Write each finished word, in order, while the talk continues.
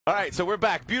All right, so we're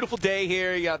back. Beautiful day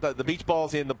here. You got the beach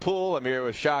balls in the pool. I'm here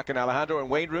with Shaka and Alejandro, and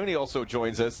Wayne Rooney also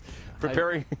joins us,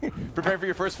 preparing for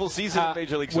your first full season in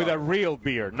Major League Soccer. With a real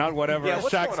beard, not whatever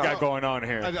Shaq's got going on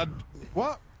here.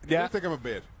 What? Yeah. I think I'm a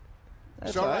beard.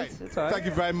 That's all right. right. It's all right. Thank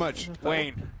you very much.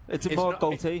 Wayne. It's a more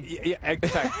goatee. Yeah,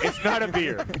 exactly. It's not a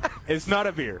beard. It's not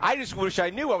a beard. I just wish I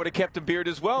knew. I would have kept a beard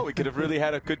as well. We could have really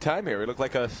had a good time here. We look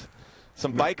like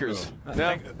some bikers.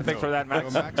 No. Thanks for that,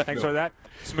 Max. Thanks for that.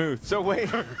 Smooth. So, Wayne,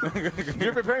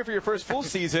 you're preparing for your first full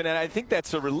season, and I think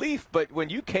that's a relief. But when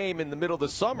you came in the middle of the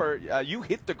summer, you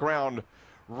hit the ground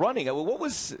running.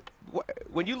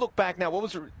 When you look back now, what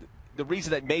was the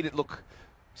reason that made it look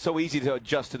so easy to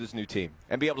adjust to this new team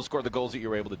and be able to score the goals that you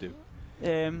were able to do?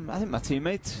 I think my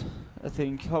teammates. I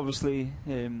think, obviously,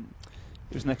 it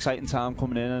was an exciting time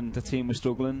coming in, and the team was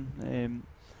struggling.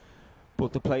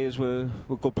 But the players were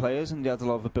good players, and they had a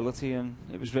lot of ability, and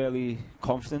it was really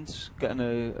confidence, getting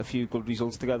a few good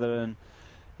results together,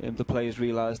 and the players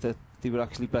realised that they were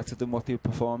actually better than what they were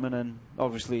performing, and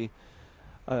obviously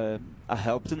I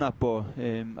helped in that, but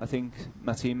I think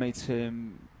my teammates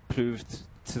proved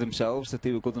to themselves that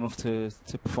they were good enough to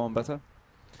perform better.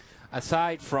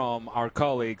 Aside from our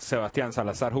colleague Sebastián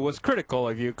Salazar, who was critical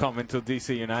of you coming to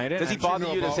DC United. Does he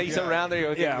bother you to say something around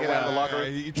there?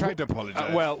 He tried to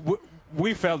apologize.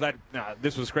 We felt that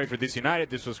this was great for DC United,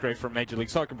 this was great for Major League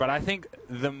Soccer, but I think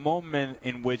the moment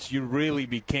in which you really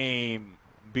became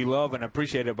beloved and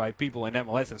appreciated by people in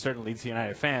MLS, and certainly DC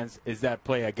United fans, is that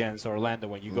play against Orlando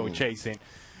when you go chasing,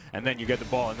 and then you get the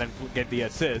ball and then get the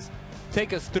assist.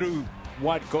 Take us through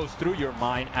what goes through your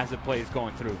mind as the play is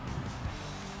going through.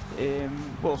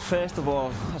 Well, first of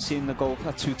all, I seen the goal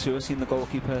at 2-2. I seen the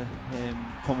goalkeeper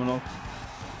coming up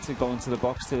to go into the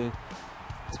box to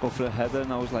go for a header,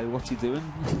 and I was like, "What's he doing?"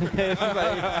 I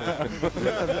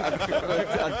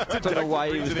don't know why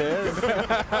he was there.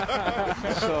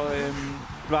 So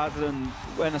rather than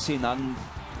when I seen that,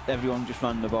 everyone just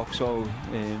ran in the box. So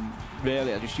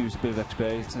really, I just used a bit of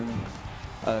experience and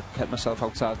I kept myself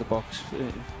outside the box,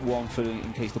 one for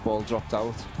in case the ball dropped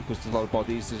out, because there's a lot of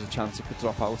bodies, there's a chance it could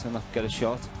drop out and I could get a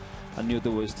shot. And the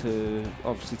other was to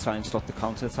obviously try and stop the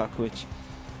counter attack,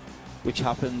 which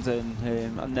happened,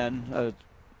 and then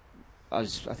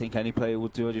as I think any player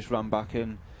would do, I just ran back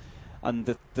in, and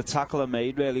the tackle I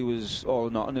made really was all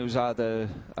or nothing. It was either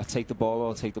I take the ball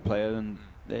or I take the player, and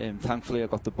thankfully I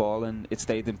got the ball and it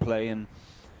stayed in play, and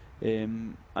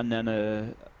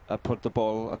then I put the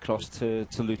ball across to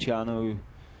Luciano,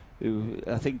 who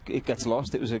I think it gets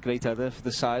lost. It was a great header for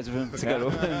the size of him to get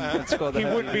up and score the header.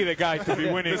 He would be the guy to be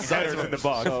winning headers in the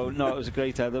box. So no, it was a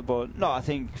great header, but no, I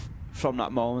think from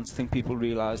that moment, I think people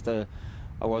realised that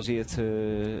I was here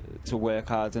to work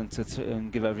hard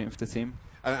and give everything for the team.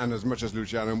 And as much as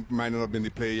Luciano might not have been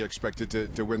the player you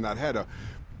expected to win that header,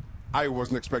 I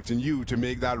wasn't expecting you to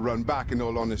make that run back, in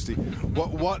all honesty.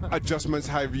 What adjustments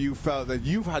have you felt that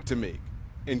you've had to make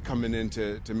in coming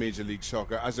into Major League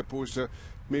Soccer, as opposed to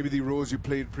maybe the roles you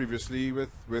played previously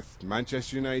with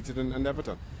Manchester United and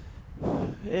Everton?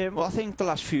 Well, I think the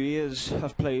last few years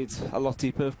I've played a lot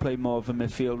deeper. I've played more of a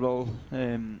midfield role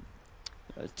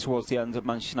towards the end at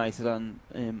Manchester United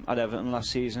and at Everton last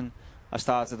season. I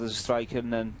started as a striker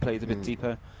and then played a bit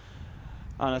deeper.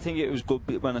 And I think it was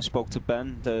good when I spoke to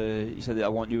Ben. He said, "I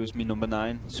want you as my number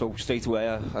 9." So straight away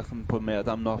I can put my head.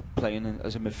 I'm not playing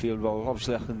as a midfield role.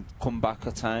 Obviously I can come back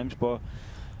at times, but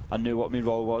I knew what my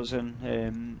role was.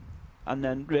 And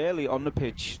then really on the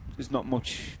pitch, there's not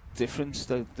much difference.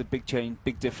 The big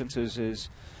differences is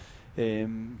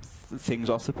things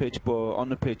off the pitch, but on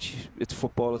the pitch it's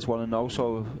football. It's 1-0,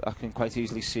 so I can quite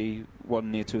easily see what I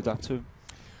need to adapt to.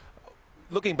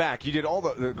 Looking back, you did all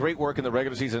the great work in the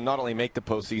regular season, not only make the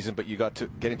postseason, but you got to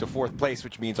get into 4th place,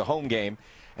 which means a home game,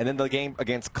 and then the game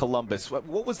against Columbus.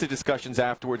 What was the discussions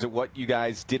afterwards of what you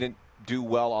guys didn't do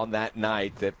well on that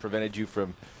night that prevented you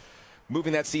from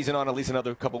moving that season on at least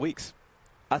another couple of weeks?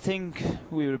 I think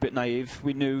we were a bit naive.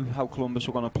 We knew how Columbus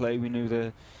were going to play. We knew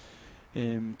that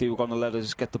they were going to let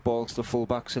us get the ball to the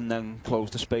fullbacks and then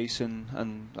close the space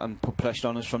and put pressure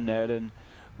on us from there, and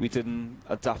we didn't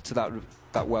adapt to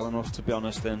that well enough, to be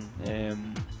honest.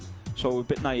 And so we're a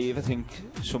bit naive. I think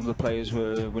some of the players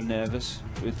were nervous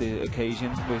with the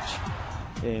occasion,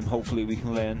 which hopefully we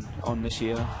can learn on this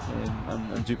year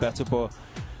and do better. But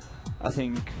I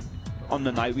think on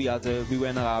the night we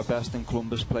went at our best, and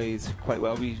Columbus played quite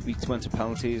well. We went to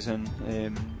penalties, and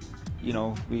you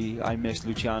know, I missed,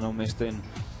 Luciano missed, and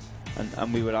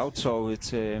we were out. So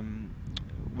it's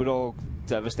we're all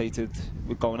devastated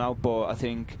with going out, but I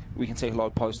think we can take a lot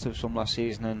of positives from last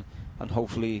season, and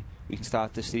hopefully we can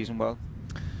start this season well.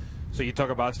 So you talk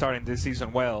about starting this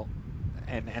season well,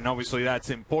 And obviously that's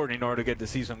important in order to get the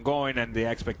season going and the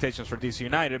expectations for DC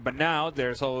United. But now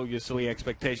there's obviously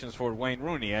expectations for Wayne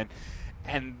Rooney.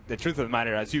 And the truth of the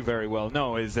matter, as you very well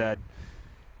know, is that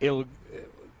the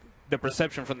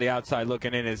perception from the outside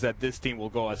looking in is that this team will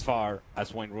go as far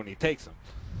as Wayne Rooney takes them.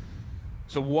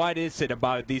 So what is it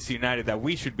about DC United that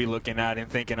we should be looking at and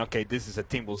thinking, okay, this is a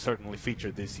team we'll certainly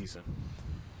feature this season?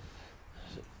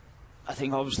 I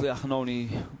think obviously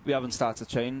we haven't started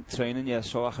training yet,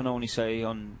 so I can only say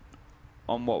on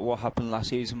what happened last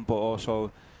season, but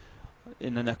also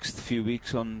in the next few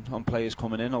weeks on players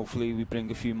coming in. Hopefully we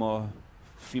bring a few more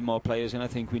players in. I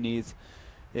think we need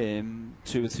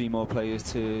 2 or 3 more players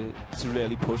to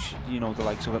really push, you know, the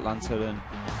likes of Atlanta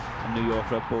and New York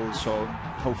Red Bulls. So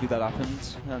hopefully that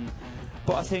happens.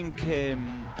 But I think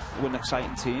we're an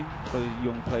exciting team for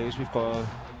young players. We've got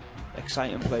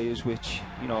exciting players, which,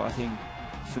 you know, I think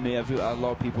for me, a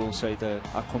lot of people will say that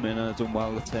I come in and I've done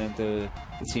well to turn the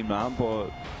team around, but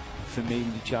for me,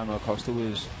 Luciano Acosta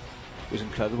was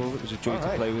incredible. It was a joy to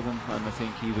play with him, and I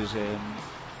think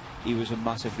he was a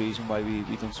massive reason why we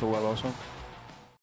done so well also.